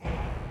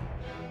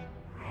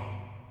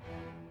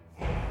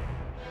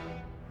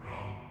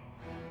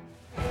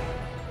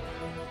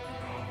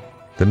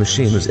The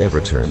machine is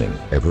ever turning,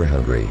 ever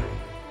hungry.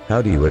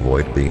 How do you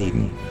avoid being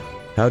eaten?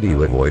 How do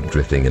you avoid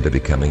drifting into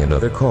becoming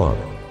another cog?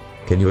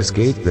 Can you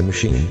escape the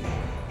machine?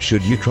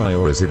 Should you try,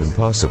 or is it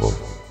impossible?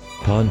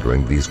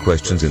 Pondering these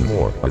questions and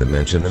more are the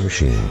Mention the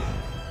Machine.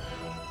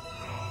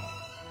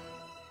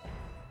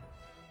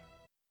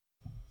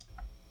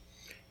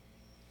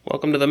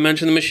 Welcome to the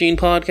Mention the Machine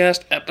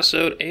podcast,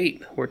 episode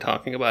 8. We're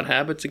talking about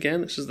habits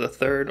again. This is the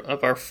third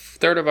of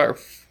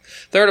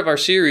our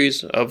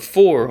series of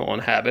 4 on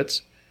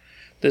habits.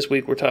 This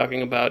week we're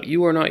talking about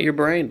You Are Not Your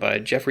Brain by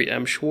Jeffrey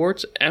M.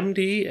 Schwartz,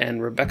 MD,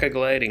 and Rebecca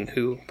Glading,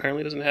 who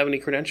apparently doesn't have any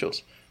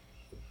credentials.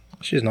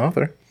 She's an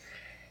author.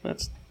 You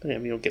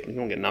don't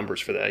get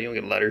numbers for that. You don't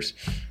get letters.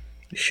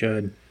 You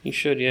should. You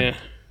should, yeah.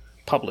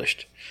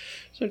 Published.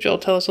 So Joel,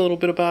 tell us a little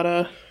bit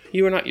about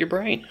You Are Not Your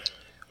Brain.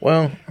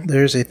 Well,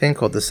 there's a thing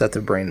called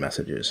deceptive brain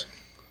messages.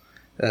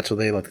 That's what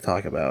they like to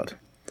talk about.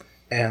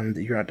 And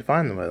you're not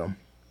defining them by them.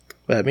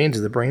 What that means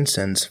is the brain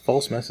sends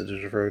false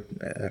messages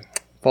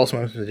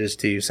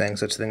to you saying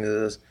such things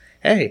as,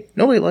 hey,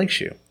 nobody likes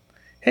you.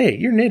 Hey,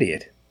 you're an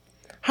idiot.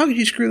 How could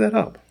you screw that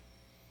up?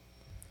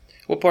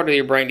 What part of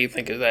your brain do you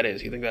think that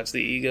is? You think that's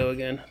the ego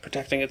again,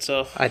 protecting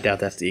itself? I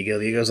doubt that's the ego.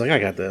 The ego's like, I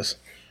got this.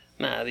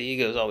 Nah, the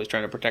ego is always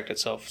trying to protect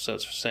itself, so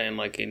it's saying,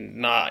 like,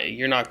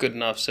 you're not good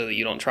enough so that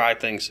you don't try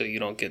things so you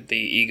don't get the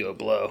ego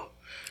blow.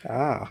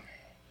 Ah.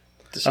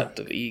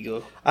 Deceptive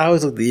ego. I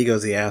always look at the ego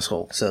as the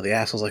asshole, so the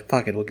asshole's like,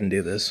 fuck it, we can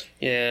do this.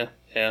 Yeah.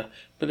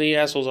 But the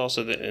asshole's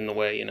also in the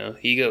way,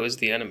 Ego is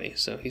the enemy,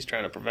 so he's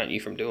trying to prevent you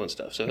from doing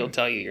stuff, so he'll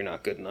tell you you're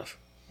not good enough.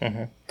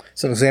 Mm-hmm.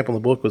 So an example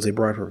in the book was a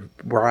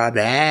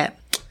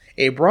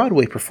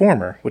Broadway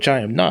performer, which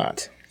I am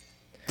not,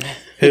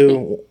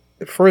 who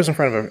froze in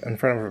front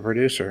of a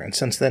producer, and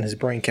since then his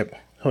brain kept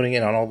honing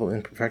in on all the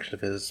imperfections of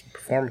his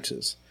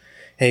performances.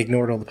 He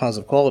ignored all the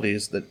positive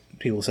qualities that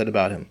people said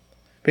about him.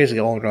 Basically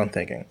all around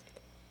thinking.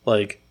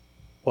 Like,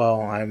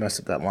 well, I messed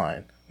up that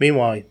line.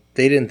 Meanwhile,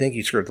 they didn't think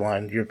you screwed the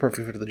line. You're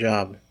perfect for the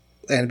job.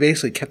 And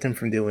basically kept him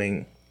from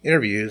doing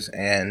interviews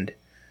and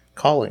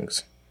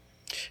callings.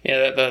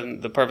 Yeah,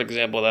 the perfect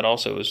example of that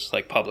also is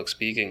like public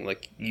speaking.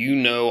 Like,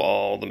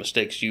 all the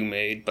mistakes you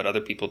made, but other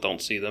people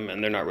don't see them,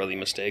 and they're not really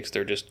mistakes.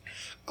 They're just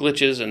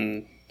glitches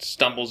and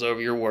stumbles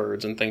over your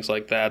words and things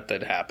like that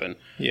happen.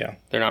 Yeah.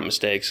 They're not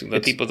mistakes. The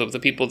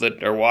people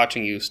that are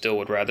watching you still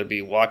would rather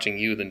be watching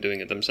you than doing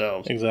it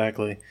themselves.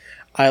 Exactly.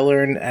 I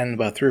learned, and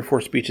about 3 or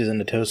 4 speeches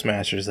into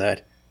Toastmasters,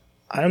 that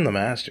I'm the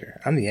master.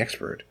 I'm the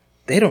expert.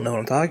 They don't know what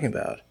I'm talking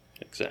about.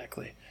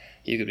 Exactly.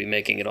 You could be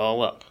making it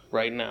all up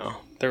right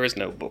now. There is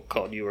no book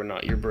called You Are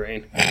Not Your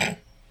Brain.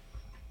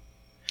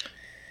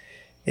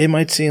 It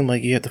might seem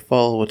like you have to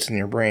follow what's in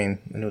your brain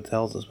and what it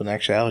tells us, but in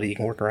actuality, you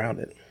can work around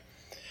it.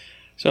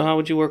 So how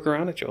would you work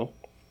around it, Joel?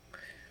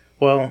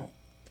 Well,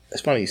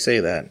 it's funny you say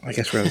that. I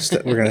guess we're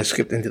going to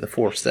skip into the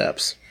 4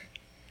 steps.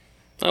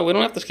 Oh, we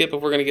don't have to skip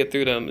if we're going to get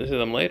through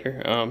them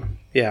later.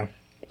 Yeah.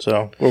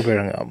 So we're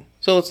building up.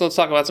 So let's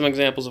talk about some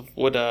examples of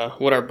what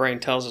our brain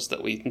tells us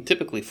that we can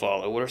typically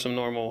follow. What are some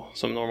normal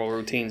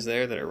routines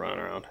there that are run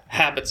around?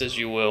 Habits, as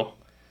you will.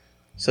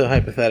 So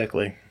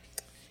hypothetically,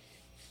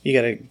 you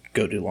got to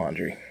go do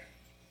laundry.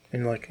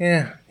 And you're like,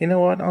 you know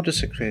what? I'll just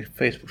check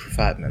Facebook for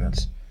 5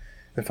 minutes.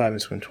 Then 5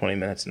 minutes become 20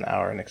 minutes, an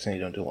hour, next thing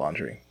you don't do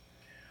laundry.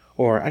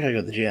 Or I got to go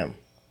to the gym.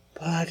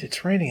 But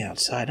it's raining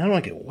outside. I don't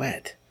want to get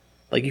wet.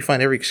 Like, you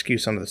find every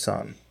excuse under the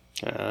sun.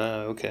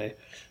 Okay.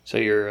 So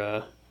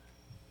your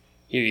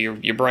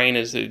brain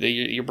is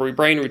your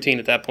brain routine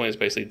at that point is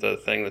basically the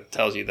thing that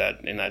tells you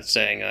that in that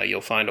saying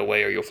you'll find a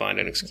way or you'll find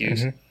an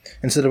excuse. Mm-hmm.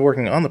 Instead of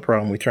working on the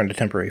problem, we turn to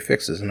temporary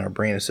fixes, and our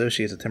brain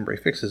associates the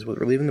temporary fixes with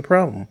relieving the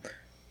problem.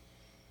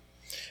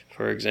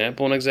 For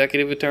example, an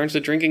executive who turns to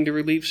drinking to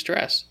relieve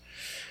stress.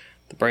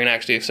 The brain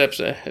actually accepts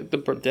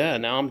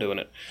now I'm doing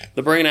it.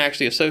 The brain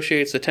actually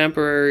associates the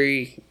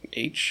temporary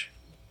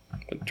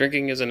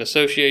drinking is an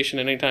association,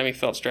 and anytime he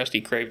felt stressed, he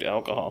craved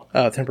alcohol.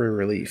 Temporary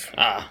relief.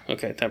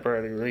 Okay,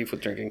 temporary relief with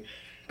drinking.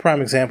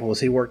 Prime example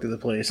was he worked at the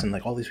place, and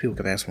all these people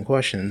kept asking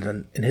questions,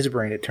 and in his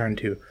brain it turned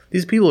to,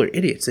 these people are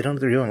idiots, they don't know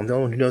what they're doing, I'm the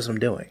only one who knows what I'm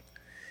doing.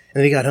 And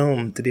then he got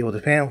home to deal with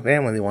his family, they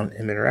wanted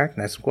him to interact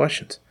and ask some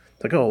questions.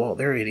 It's like, oh, well,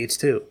 they're idiots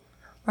too.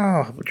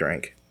 I'll have a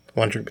drink.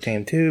 1 drink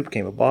became 2,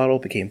 became a bottle,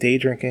 became day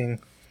drinking,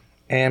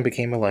 and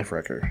became a life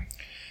wrecker.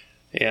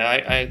 Yeah,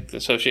 I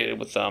associated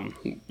with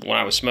when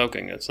I was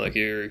smoking. It's like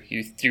you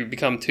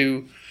become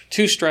too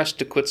stressed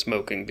to quit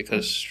smoking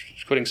because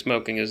quitting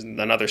smoking is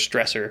another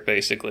stressor,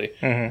 basically.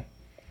 Mm-hmm.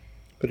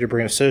 But your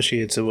brain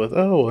associates it with,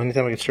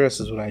 anytime I get stressed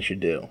is what I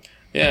should do.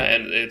 Yeah,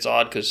 and it's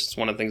odd because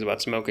one of the things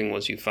about smoking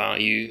was you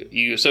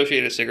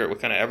associate a cigarette with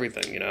kind of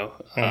everything,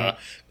 Mm-hmm.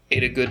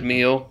 Ate a good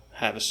meal,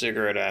 have a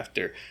cigarette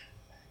after.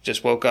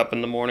 Just woke up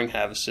in the morning,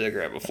 have a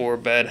cigarette. Before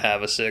bed,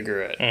 have a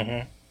cigarette.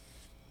 Mm-hmm.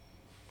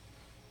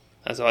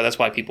 That's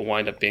why people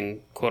wind up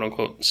being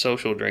quote-unquote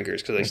social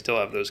drinkers, because they still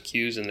have those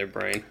cues in their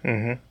brain.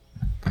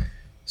 Mm-hmm.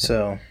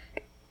 So,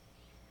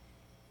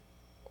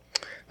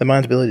 the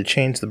mind's ability to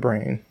change the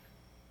brain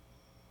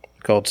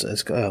is called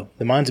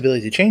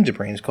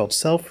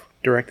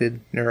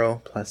self-directed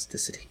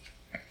neuroplasticity.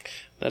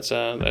 That's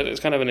it's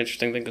kind of an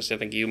interesting thing because I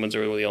think humans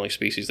are really the only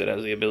species that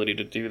has the ability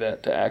to do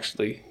that, to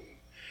actually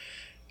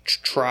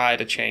try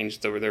to change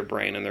their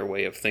brain and their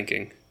way of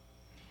thinking.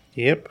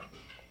 Yep.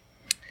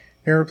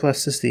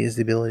 Neuroplasticity is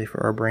the ability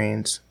for our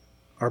brain's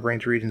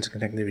regions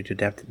and connectivity to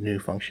adapt to new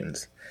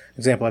functions.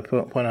 Example I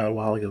pointed out a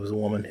while ago was a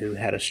woman who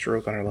had a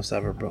stroke on her left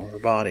side of her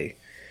body,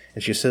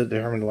 and she was so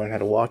determined to learn how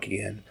to walk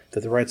again that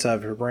the right side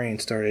of her brain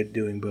started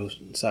doing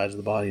both sides of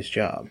the body's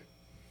job.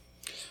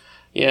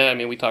 Yeah, I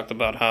mean, we talked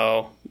about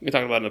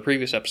in the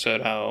previous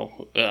episode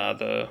how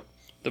the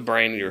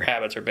brain and your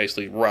habits are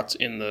basically ruts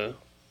in the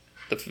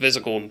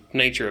physical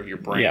nature of your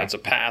brain. Yeah. It's a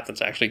path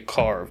that's actually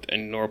carved,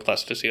 and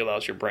neuroplasticity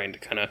allows your brain to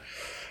kind of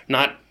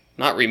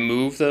not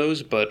remove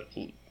those, but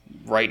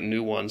write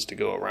new ones to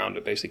go around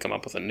it. Basically, come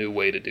up with a new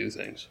way to do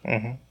things.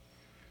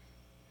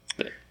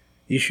 Mm-hmm.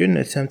 You shouldn't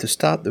attempt to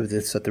stop the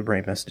deceptive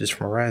brain messages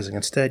from arising.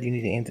 Instead, you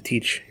need to aim to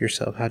teach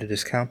yourself how to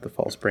discount the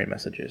false brain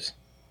messages.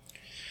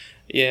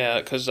 Yeah,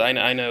 because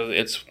I know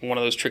it's one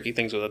of those tricky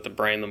things with the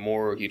brain. The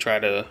more you try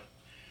to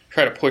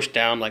push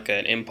down like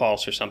an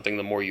impulse or something,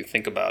 the more you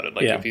think about it.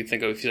 Like if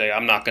you say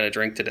I'm not going to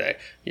drink today,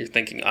 you're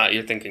thinking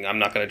I'm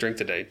not going to drink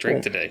today.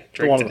 Drink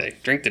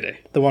today.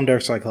 The one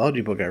dark psychology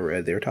book I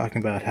read, they were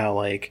talking about how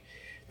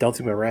don't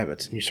think about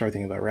rabbits, and you start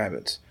thinking about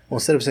rabbits. Well,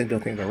 instead of saying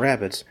don't think about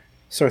rabbits,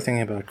 start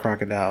thinking about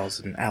crocodiles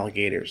and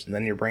alligators, and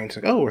then your brain's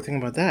like, oh, we're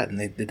thinking about that, and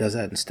it does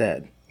that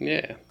instead.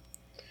 Yeah.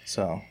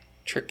 So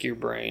trick your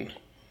brain.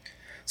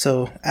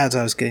 So, as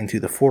I was getting to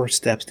the 4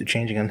 steps to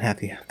changing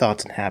unhappy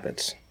thoughts and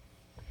habits.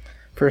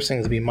 First thing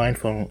is to be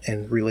mindful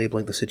and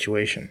relabeling the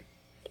situation.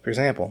 For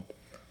example,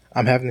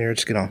 I'm having the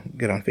urge to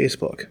get on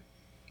Facebook.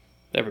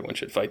 Everyone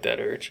should fight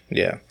that urge.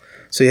 Yeah.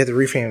 So you have to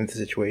reframe the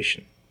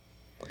situation.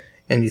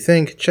 And you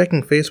think,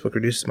 checking Facebook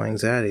reduces my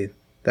anxiety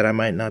that I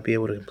might not be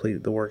able to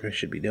complete the work I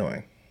should be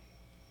doing.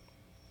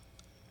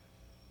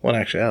 Well,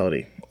 in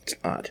actuality, it's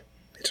not.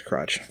 It's a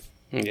crutch.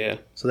 Yeah.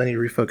 So then you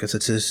refocus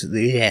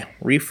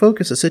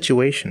the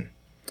situation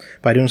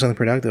by doing something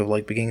productive,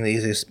 like beginning the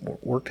easiest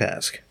work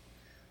task.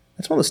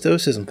 That's one of the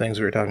stoicism things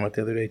we were talking about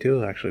the other day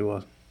too. Actually,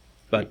 was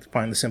about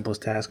finding the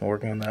simplest task and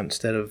working on that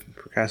instead of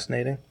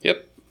procrastinating.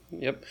 Yep.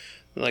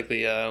 Like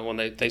when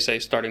they say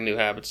starting new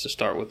habits, to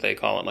start with, they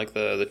call it like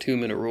the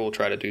 2-minute rule.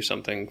 Try to do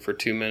something for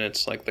 2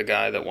 minutes. Like the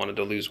guy that wanted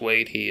to lose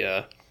weight,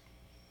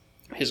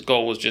 his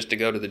goal was just to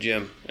go to the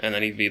gym, and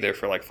then he'd be there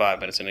for like 5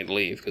 minutes and he'd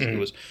leave because he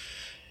was.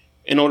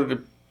 In order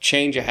to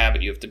change a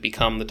habit, you have to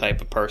become the type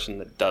of person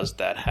that does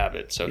that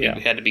habit. So he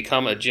had to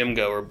become a gym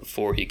goer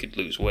before he could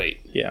lose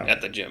weight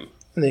at the gym.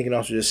 And then you can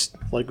also just,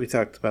 like we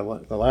talked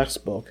about the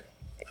last book,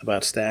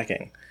 about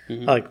stacking.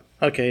 Like,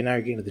 okay, now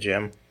you're getting to the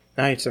gym.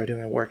 Now you start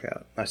doing a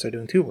workout. Now you start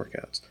doing 2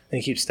 workouts. Then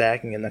you keep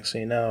stacking, and next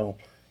thing you know,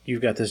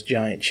 you've got this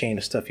giant chain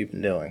of stuff you've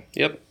been doing.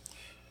 Yep.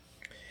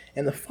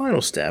 And the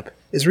final step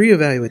is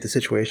reevaluate the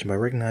situation by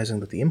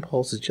recognizing that the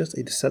impulse is just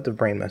a deceptive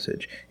brain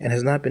message and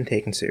has not been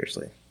taken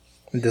seriously.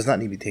 It does not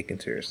need to be taken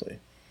seriously.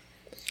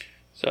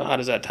 So how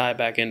does that tie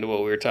back into what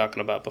we were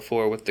talking about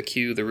before with the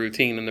cue, the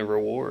routine, and the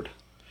reward?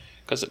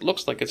 Because it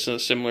looks like it's a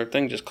similar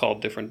thing, just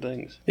called different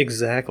things.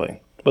 Exactly.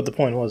 But the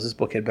point was, this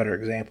book had better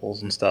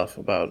examples and stuff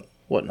about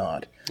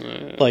whatnot.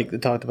 Like,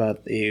 it talked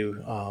about the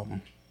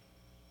one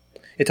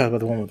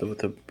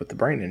with the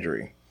brain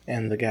injury.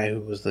 And the guy who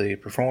was the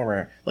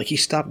performer, like, he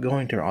stopped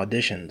going to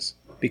auditions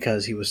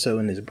because he was so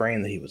in his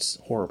brain that he was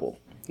horrible.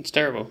 It's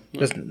terrible.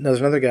 There's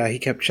another guy, he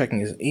kept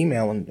checking his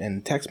email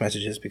and text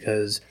messages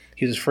because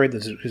he was afraid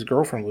that his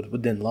girlfriend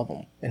didn't love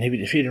him. And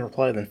if she didn't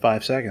reply within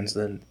 5 seconds,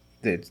 then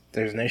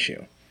there's an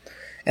issue.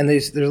 And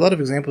there's a lot of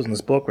examples in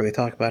this book where they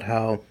talk about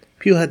how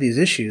people had these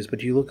issues,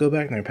 but you go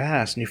back in their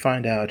past and you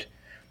find out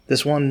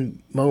this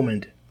one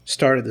moment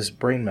started this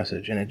brain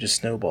message and it just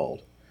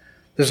snowballed.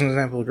 There's an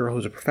example of a girl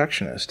who's a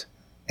perfectionist,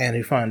 and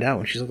you find out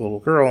when she's a little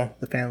girl,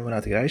 the family went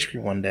out to get ice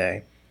cream one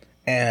day,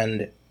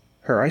 and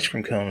her ice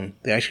cream cone,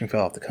 the ice cream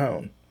fell off the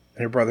cone.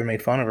 And her brother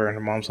made fun of her, and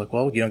her mom's like,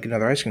 well, you don't get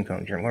another ice cream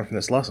cone. You're going to learn from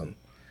this lesson.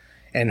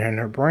 And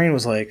her brain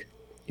was like,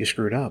 you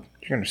screwed up.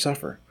 You're going to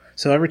suffer.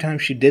 So every time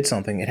she did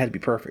something, it had to be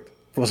perfect.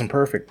 If it wasn't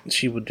perfect,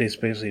 she would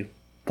just basically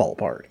fall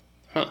apart.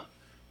 Huh.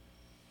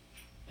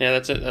 Yeah,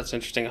 that's it. That's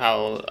interesting.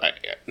 How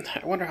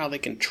I wonder how they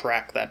can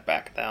track that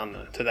back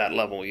down to that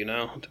level.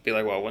 To be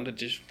like, well, when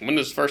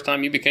was the first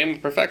time you became a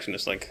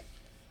perfectionist? Like,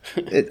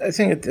 I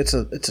think it's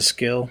a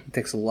skill. It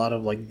takes a lot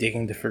of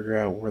digging to figure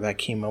out where that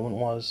key moment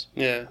was.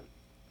 Yeah.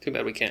 Too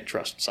bad we can't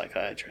trust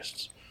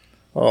psychiatrists.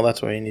 Well,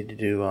 that's why you need to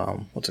do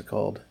what's it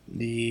called?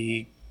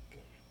 There's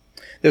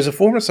a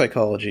form of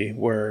psychology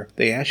where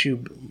they ask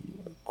you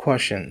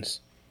questions,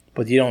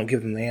 but you don't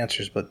give them the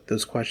answers. But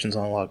those questions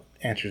unlock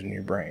answers in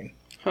your brain.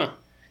 Huh.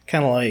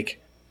 Kind of like,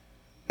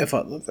 if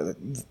I'm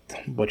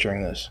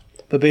butchering this,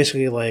 but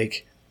basically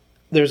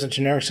there's a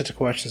generic set of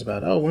questions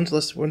about, when's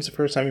the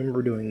first time you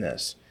remember doing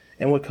this,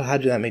 and how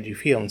did that make you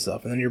feel and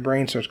stuff, and then your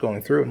brain starts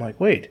going through and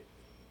wait,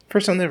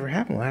 first time that ever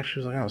happened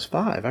actually was I was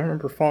 5. I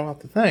remember falling off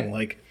the thing.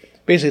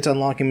 Basically it's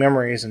unlocking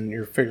memories and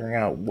you're figuring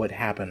out what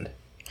happened.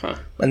 Huh.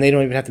 And they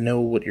don't even have to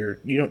know what you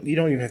don't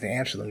even have to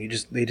answer them.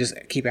 They just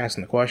keep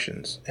asking the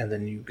questions, and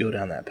then you go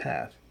down that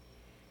path.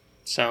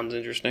 Sounds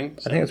interesting.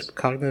 I think it's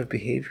cognitive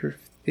behavior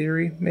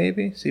theory,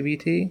 maybe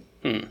CBT.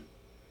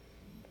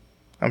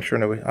 I'm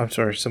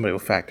sure somebody will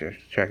factor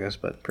check us,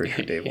 but pretty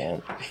sure Dave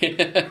won't.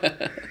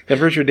 I'm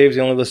pretty sure Dave's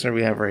the only listener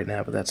we have right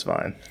now, but that's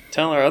fine.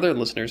 Tell our other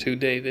listeners who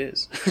Dave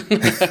is.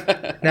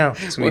 No,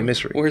 it's going to be a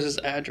mystery. Where's his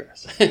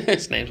address?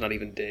 His name's not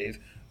even Dave.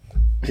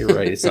 You're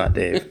right, it's not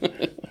Dave.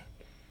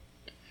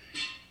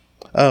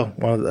 Oh,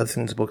 one of the other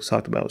things the book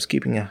talked about was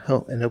keeping a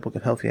notebook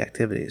of healthy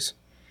activities,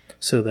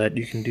 so that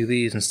you can do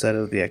these instead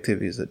of the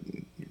activities that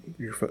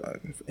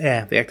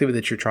the activity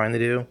that you're trying to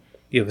do.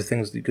 You have the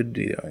things that you could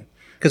be doing.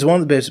 Because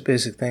one of the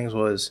basic things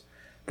was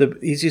the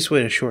easiest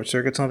way to short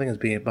circuit something is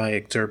by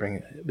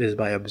observing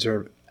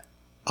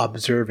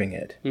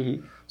it.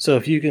 Mm-hmm. So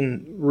if you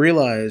can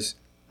realize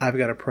I've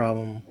got a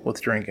problem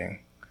with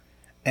drinking,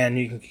 and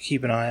you can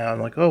keep an eye on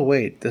like, oh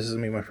wait, this is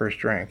gonna be my first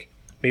drink.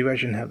 Maybe I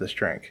shouldn't have this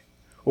drink.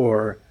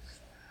 Or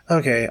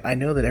okay, I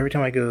know that every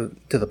time I go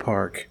to the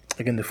park,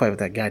 I get into a fight with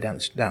that guy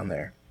down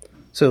there.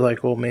 So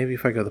like, well, maybe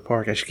if I go to the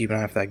park, I should keep an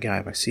eye for that guy.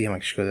 If I see him, I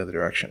should go the other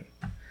direction.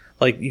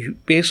 Like, you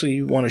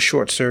want to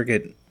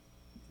short-circuit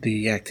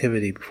the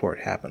activity before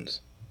it happens.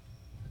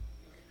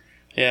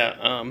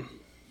 Yeah,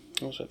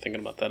 what was I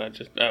thinking about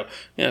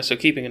that? So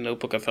keeping a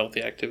notebook of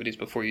healthy activities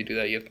before you do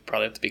that, you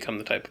probably have to become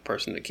the type of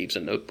person that keeps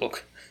a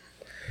notebook.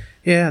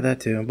 Yeah,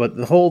 that too. But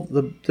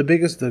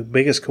the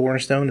biggest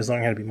cornerstone is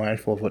learning how to be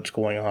mindful of what's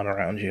going on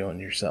around you and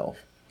yourself.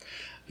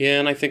 Yeah,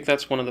 and I think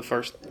that's one of the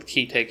first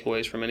key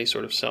takeaways from any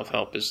sort of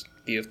self-help is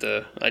you have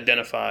to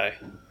identify...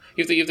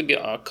 You have to be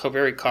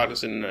very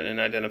cognizant in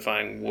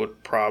identifying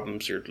what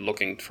problems you're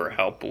looking for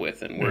help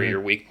with and where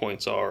your weak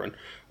points are and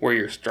where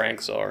your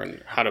strengths are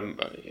and how to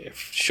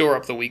shore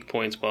up the weak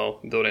points while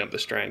building up the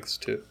strengths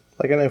too.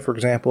 Like I know, for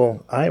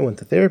example, I went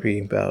to therapy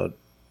about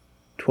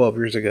 12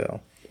 years ago,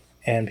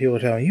 and people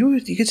would tell me, you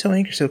get so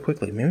angry so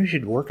quickly. Maybe you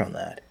should work on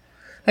that.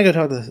 I go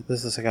talk to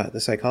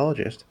the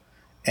psychologist,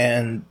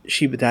 and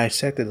she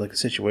dissected like the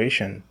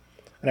situation,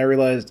 and I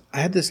realized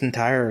I had this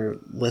entire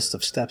list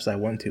of steps I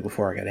went to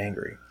before I got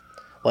angry.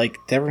 Like,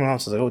 everyone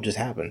else is like, oh, it just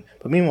happened.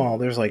 But meanwhile,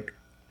 there's, like,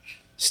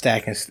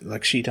 stacking,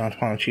 like, sheet on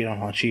sheet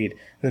on sheet. And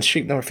then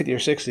sheet number 50 or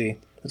 60,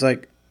 it's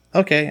like,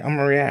 okay, I'm going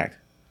to react.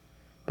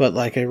 But,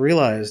 like, I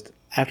realized,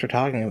 after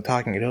talking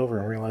it over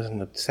and realizing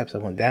the steps I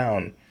went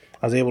down,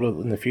 I was able to,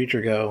 in the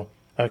future, go,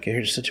 okay,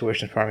 here's a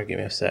situation that's probably going to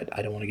get me upset.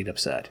 I don't want to get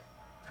upset.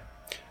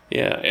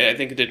 Yeah, I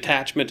think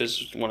detachment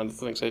is one of the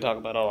things they talk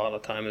about a lot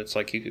of the time. It's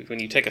like when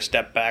you take a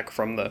step back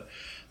from the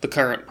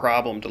current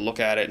problem to look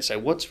at it and say,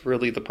 what's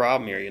really the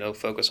problem here?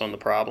 Focus on the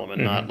problem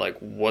and not like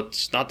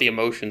not the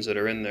emotions that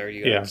are in there.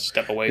 You got to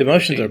step away. The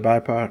emotions are a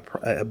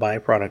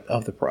byproduct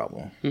of the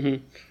problem.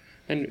 Mm-hmm.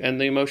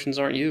 And the emotions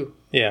aren't you.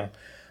 Yeah.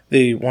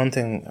 The one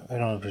thing, I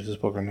don't know if it's this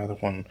book or another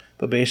one,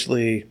 but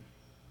basically,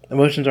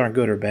 emotions aren't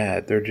good or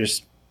bad. They're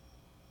just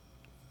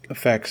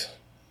effects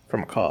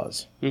from a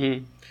cause.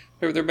 Mm-hmm.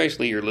 They're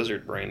basically your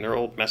lizard brain. They're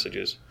old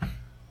messages.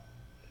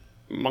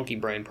 Monkey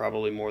brain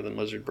probably more than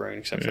lizard brain,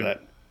 except for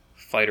that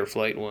fight or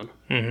flight one.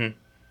 Mm-hmm.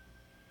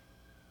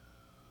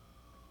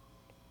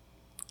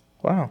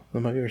 Wow,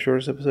 that might be our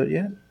shortest episode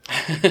yet.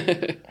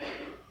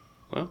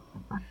 Well,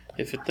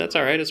 that's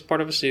all right. It's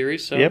part of a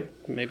series, so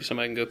maybe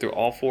somebody can go through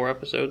all 4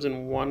 episodes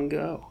in one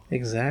go.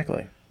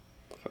 Exactly.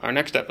 Our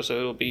next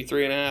episode will be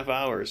 3.5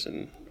 hours.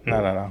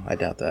 No. I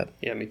doubt that.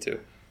 Yeah, me too.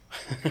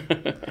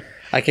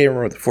 I can't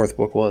remember what the 4th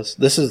book was.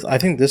 I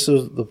think this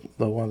was the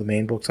one of the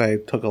main books I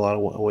took a lot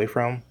away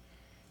from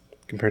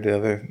compared to the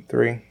other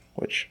 3,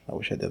 which I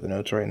wish I had the other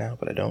notes right now,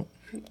 but I don't.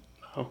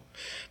 Oh,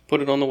 put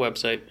it on the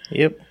website.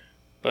 Yep.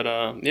 But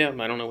I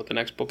don't know what the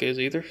next book is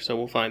either, so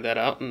we'll find that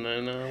out and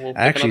then we'll pick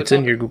Actually, it's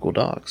topic. in your Google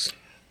Docs.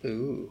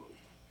 Ooh.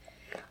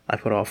 I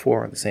put all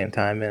 4 at the same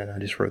time in, and I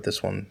just wrote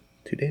this one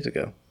 2 days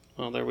ago.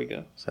 Oh, there we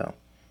go. So,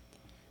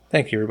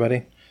 thank you,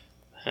 everybody.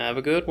 Have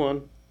a good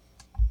one.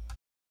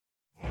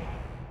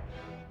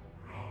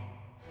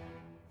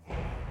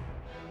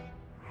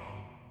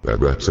 That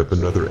wraps up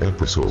another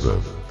episode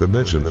of The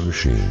Mention the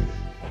Machine.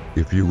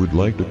 If you would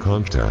like to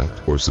contact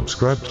or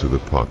subscribe to the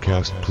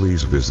podcast,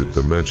 please visit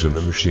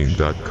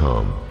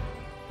thementionthemachine.com.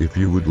 If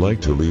you would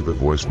like to leave a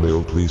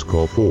voicemail, please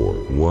call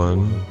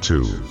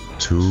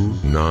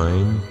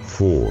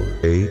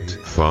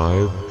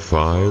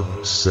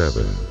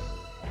 412-294-8557.